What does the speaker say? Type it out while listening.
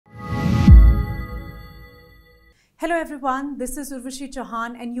Hello everyone, this is Urvashi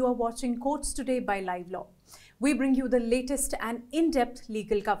Chauhan and you are watching Courts Today by Livelaw. We bring you the latest and in-depth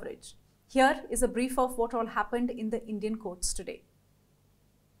legal coverage. Here is a brief of what all happened in the Indian courts today.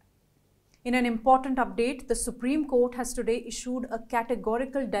 In an important update, the Supreme Court has today issued a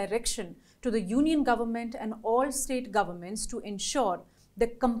categorical direction to the Union government and all state governments to ensure the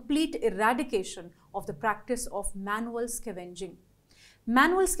complete eradication of the practice of manual scavenging.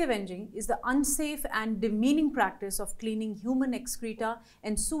 Manual scavenging is the unsafe and demeaning practice of cleaning human excreta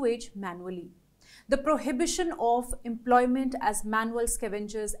and sewage manually. The Prohibition of Employment as Manual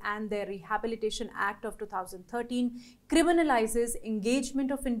Scavengers and their Rehabilitation Act of 2013 criminalizes engagement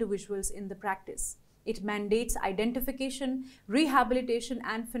of individuals in the practice. It mandates identification, rehabilitation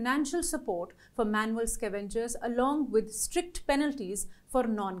and financial support for manual scavengers along with strict penalties for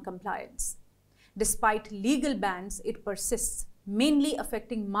non-compliance. Despite legal bans, it persists, mainly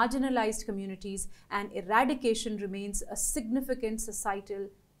affecting marginalized communities, and eradication remains a significant societal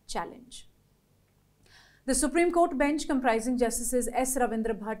challenge. The Supreme Court bench comprising Justices S.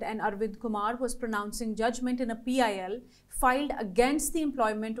 Ravindra Bhatt and Arvind Kumar was pronouncing judgment in a PIL filed against the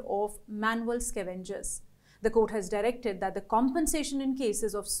employment of manual scavengers. The court has directed that the compensation in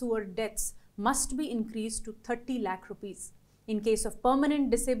cases of sewer deaths must be increased to 30 lakh rupees. In case of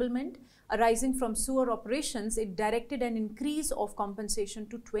permanent disablement arising from sewer operations, it directed an increase of compensation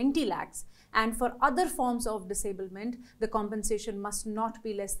to 20 lakhs, and for other forms of disablement, the compensation must not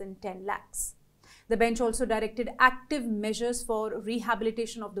be less than 10 lakhs. The bench also directed active measures for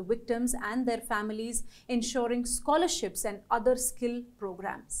rehabilitation of the victims and their families, ensuring scholarships and other skill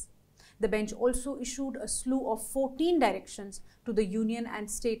programs. The bench also issued a slew of 14 directions to the union and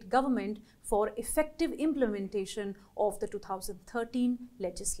state government for effective implementation of the 2013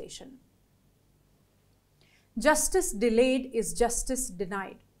 legislation. Justice delayed is justice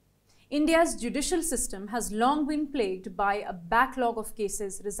denied. India's judicial system has long been plagued by a backlog of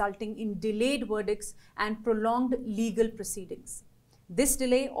cases resulting in delayed verdicts and prolonged legal proceedings. This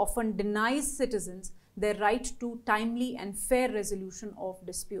delay often denies citizens their right to timely and fair resolution of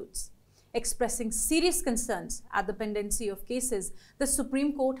disputes. Expressing serious concerns at the pendency of cases, the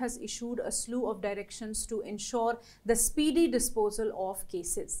Supreme Court has issued a slew of directions to ensure the speedy disposal of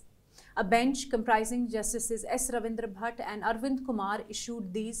cases. A bench comprising Justices S. Ravindra Bhatt and Arvind Kumar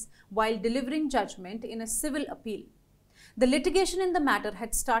issued these while delivering judgment in a civil appeal. The litigation in the matter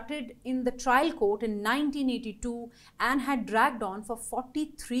had started in the trial court in 1982 and had dragged on for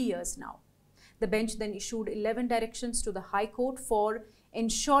 43 years now. The bench then issued 11 directions to the High Court for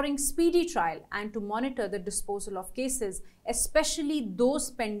ensuring speedy trial and to monitor the disposal of cases, especially those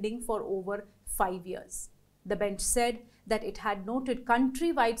pending for over 5 years. The bench said that it had noted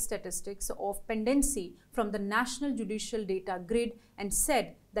countrywide statistics of pendency from the National Judicial Data Grid and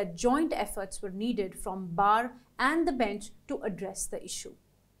said that joint efforts were needed from Bar and the bench to address the issue.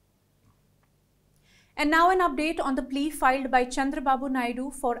 And now an update on the plea filed by Chandrababu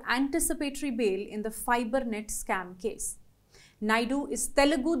Naidu for anticipatory bail in the FiberNet scam case. Naidu is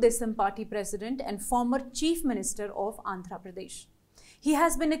Telugu Desam Party president and former chief minister of Andhra Pradesh. He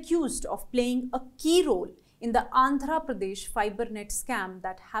has been accused of playing a key role in the Andhra Pradesh FiberNet scam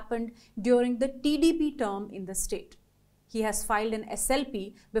that happened during the TDP term in the state. He has filed an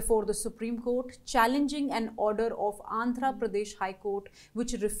SLP before the Supreme Court challenging an order of Andhra Pradesh High Court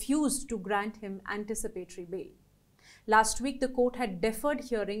which refused to grant him anticipatory bail. Last week, the court had deferred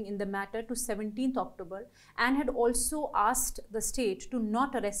hearing in the matter to 17th October and had also asked the state to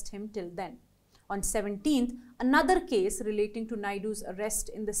not arrest him till then. On 17th, another case relating to Naidu's arrest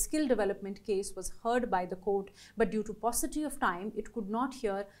in the skill development case was heard by the court, but due to paucity of time, it could not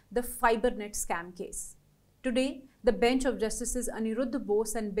hear the FiberNet scam case. Today, the bench of Justices Aniruddha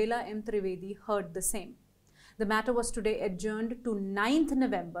Bose and Bela M. Trivedi heard the same. The matter was today adjourned to 9th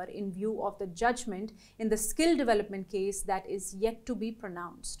November in view of the judgment in the skill development case that is yet to be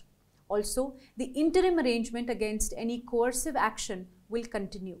pronounced. Also, the interim arrangement against any coercive action will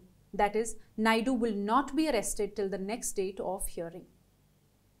continue. That is, Naidu will not be arrested till the next date of hearing.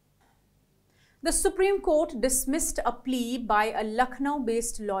 The Supreme Court dismissed a plea by a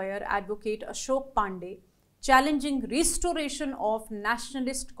Lucknow-based lawyer, Advocate Ashok Pandey, challenging restoration of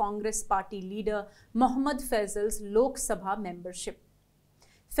Nationalist Congress Party leader Mohammad Faisal's Lok Sabha membership.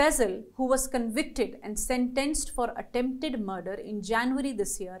 Faisal, who was convicted and sentenced for attempted murder in January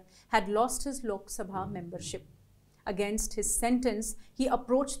this year, had lost his Lok Sabha membership. Against his sentence, he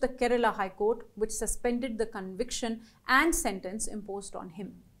approached the Kerala High Court, which suspended the conviction and sentence imposed on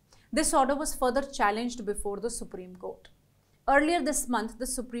him. This order was further challenged before the Supreme Court. Earlier this month, the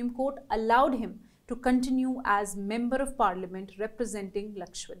Supreme Court allowed him to continue as Member of Parliament representing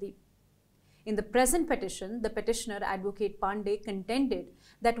Lakshadweep. In the present petition, the petitioner, Advocate Pandey, contended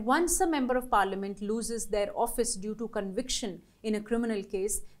that once a member of parliament loses their office due to conviction in a criminal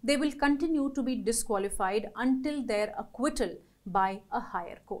case, they will continue to be disqualified until their acquittal by a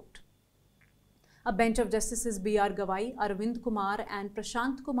higher court. A bench of Justices B.R. Gawai, Arvind Kumar and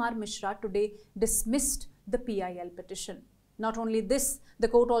Prashant Kumar Mishra today dismissed the PIL petition. Not only this, the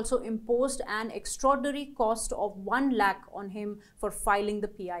court also imposed an extraordinary cost of 1 lakh on him for filing the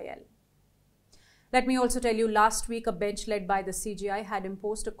PIL. Let me also tell you, last week a bench led by the CJI had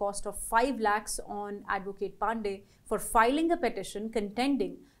imposed a cost of 5 lakhs on Advocate Pandey for filing a petition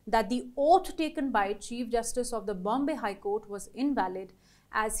contending that the oath taken by Chief Justice of the Bombay High Court was invalid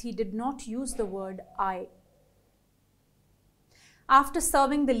as he did not use the word I. After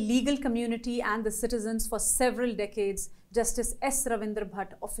serving the legal community and the citizens for several decades, Justice S. Ravindra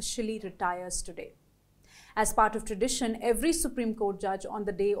Bhatt officially retires today. As part of tradition, every Supreme Court judge on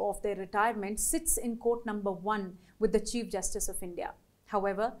the day of their retirement sits in court number 1 with the Chief Justice of India.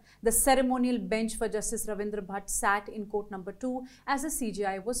 However, the ceremonial bench for Justice Ravindra Bhatt sat in court number 2 as the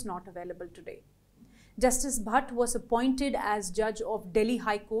CJI was not available today. Justice Bhatt was appointed as judge of Delhi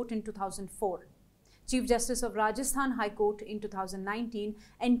High Court in 2004, Chief Justice of Rajasthan High Court in 2019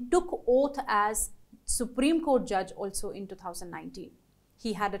 and took oath as Supreme Court judge also in 2019.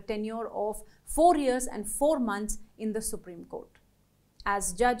 He had a tenure of 4 years and 4 months in the Supreme Court.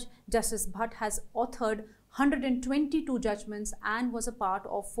 As judge, Justice Bhatt has authored 122 judgments and was a part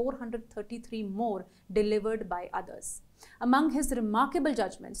of 433 more delivered by others. Among his remarkable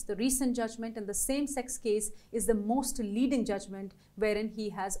judgments, the recent judgment in the same-sex case is the most leading judgment, wherein he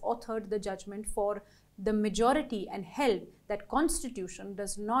has authored the judgment for the majority and held that Constitution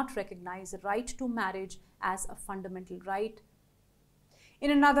does not recognize right to marriage as a fundamental right. In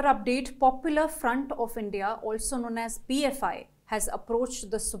another update, Popular Front of India, also known as PFI, has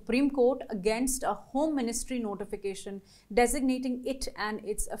approached the Supreme Court against a Home Ministry notification designating it and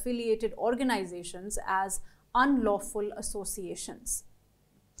its affiliated organizations as unlawful associations.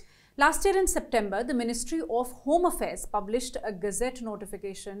 Last year in September, the Ministry of Home Affairs published a Gazette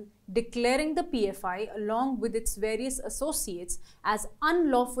notification declaring the PFI along with its various associates as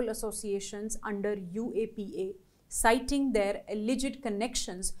unlawful associations under UAPA, citing their alleged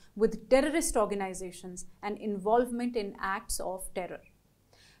connections with terrorist organizations and involvement in acts of terror.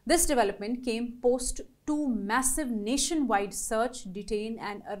 This development came post 2 massive nationwide search, detain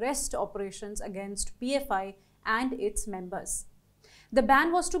and arrest operations against PFI and its members. The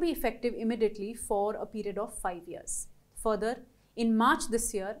ban was to be effective immediately for a period of 5 years. Further, in March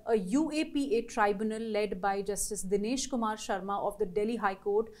this year, a UAPA tribunal led by Justice Dinesh Kumar Sharma of the Delhi High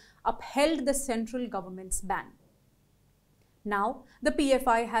Court upheld the central government's ban. Now, the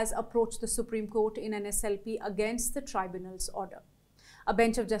PFI has approached the Supreme Court in an SLP against the tribunal's order. A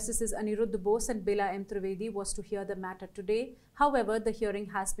bench of Justices Aniruddha Bose and Bila M. Trivedi was to hear the matter today. However, the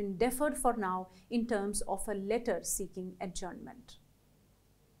hearing has been deferred for now in terms of a letter seeking adjournment.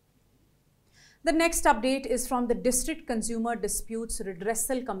 The next update is from the District Consumer Disputes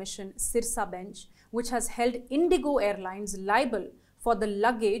Redressal Commission Sirsa bench, which has held Indigo Airlines liable for the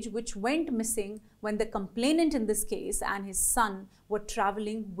luggage which went missing when the complainant in this case and his son were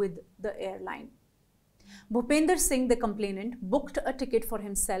traveling with the airline. Bhupender Singh, the complainant, booked a ticket for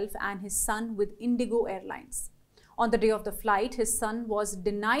himself and his son with Indigo Airlines. On the day of the flight, his son was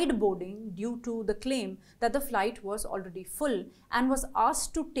denied boarding due to the claim that the flight was already full and was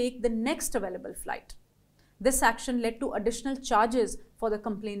asked to take the next available flight. This action led to additional charges for the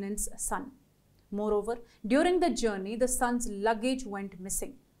complainant's son. Moreover, during the journey, the son's luggage went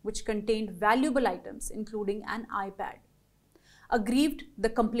missing, which contained valuable items, including an iPad. Aggrieved, the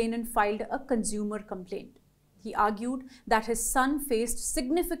complainant filed a consumer complaint. He argued that his son faced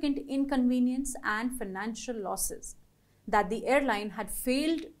significant inconvenience and financial losses, that the airline had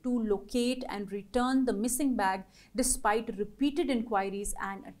failed to locate and return the missing bag despite repeated inquiries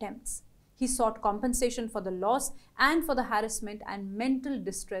and attempts. He sought compensation for the loss and for the harassment and mental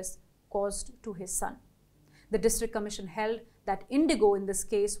distress caused to his son. The District Commission held that Indigo in this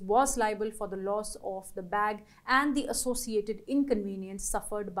case was liable for the loss of the bag and the associated inconvenience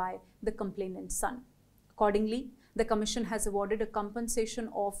suffered by the complainant's son. Accordingly, the Commission has awarded a compensation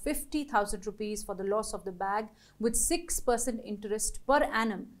of 50,000 rupees for the loss of the bag with 6% interest per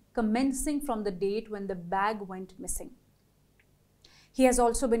annum commencing from the date when the bag went missing. He has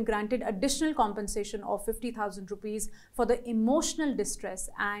also been granted additional compensation of 50,000 rupees for the emotional distress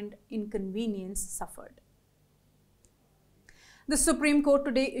and inconvenience suffered. The Supreme Court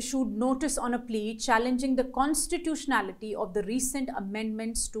today issued notice on a plea challenging the constitutionality of the recent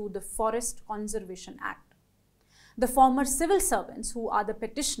amendments to the Forest Conservation Act. The former civil servants, who are the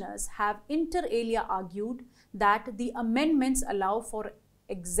petitioners, have inter alia argued that the amendments allow for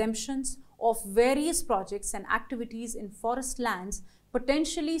exemptions of various projects and activities in forest lands,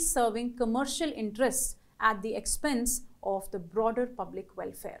 potentially serving commercial interests at the expense of the broader public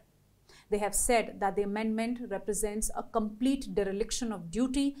welfare. They have said that the amendment represents a complete dereliction of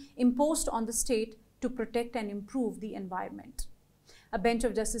duty imposed on the state to protect and improve the environment. A bench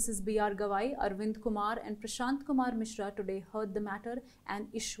of Justices B.R. Gawai, Arvind Kumar and Prashant Kumar Mishra today heard the matter and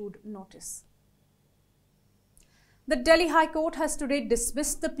issued notice. The Delhi High Court has today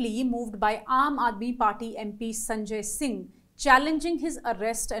dismissed the plea moved by Aam Aadmi Party MP Sanjay Singh, challenging his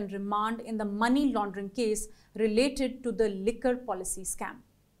arrest and remand in the money laundering case related to the liquor policy scam.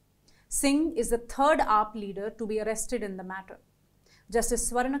 Singh is the third AAP leader to be arrested in the matter. Justice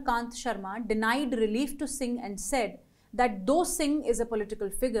Swarnakant Sharma denied relief to Singh and said that though Singh is a political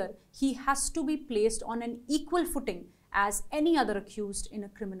figure, he has to be placed on an equal footing as any other accused in a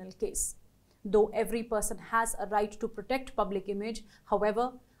criminal case. Though every person has a right to protect public image,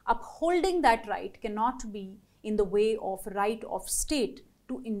 however, upholding that right cannot be in the way of right of state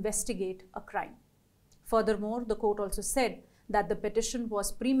to investigate a crime. Furthermore, the court also said that the petition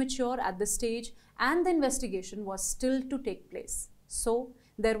was premature at this stage and the investigation was still to take place. So,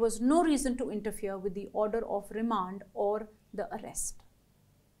 there was no reason to interfere with the order of remand or the arrest.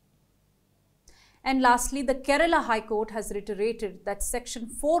 And lastly, the Kerala High Court has reiterated that Section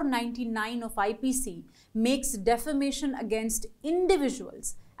 499 of IPC makes defamation against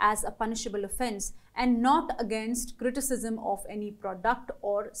individuals as a punishable offence and not against criticism of any product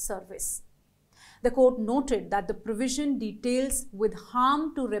or service. The court noted that the provision details with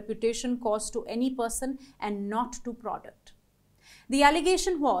harm to reputation caused to any person and not to product. The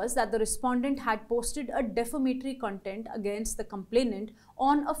allegation was that the respondent had posted a defamatory content against the complainant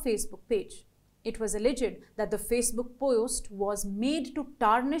on a Facebook page. It was alleged that the Facebook post was made to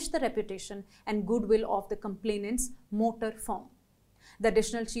tarnish the reputation and goodwill of the complainant's motor firm. The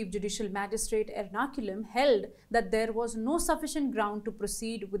Additional Chief Judicial Magistrate Ernakulam held that there was no sufficient ground to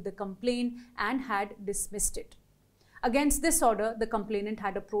proceed with the complaint and had dismissed it. Against this order, the complainant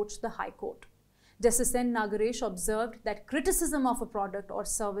had approached the High Court. Justice N. Nagaresh observed that criticism of a product or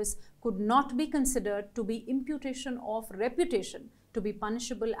service could not be considered to be imputation of reputation to be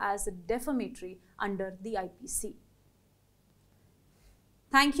punishable as defamatory under the IPC.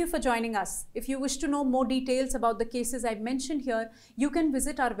 Thank you for joining us. If you wish to know more details about the cases I've mentioned here, you can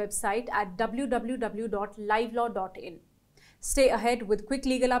visit our website at www.livelaw.in. Stay ahead with quick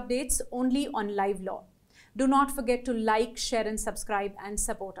legal updates only on LiveLaw. Do not forget to like, share and subscribe and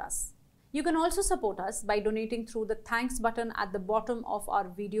support us. You can also support us by donating through the thanks button at the bottom of our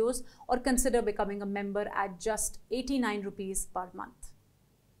videos or consider becoming a member at just 89 rupees per month.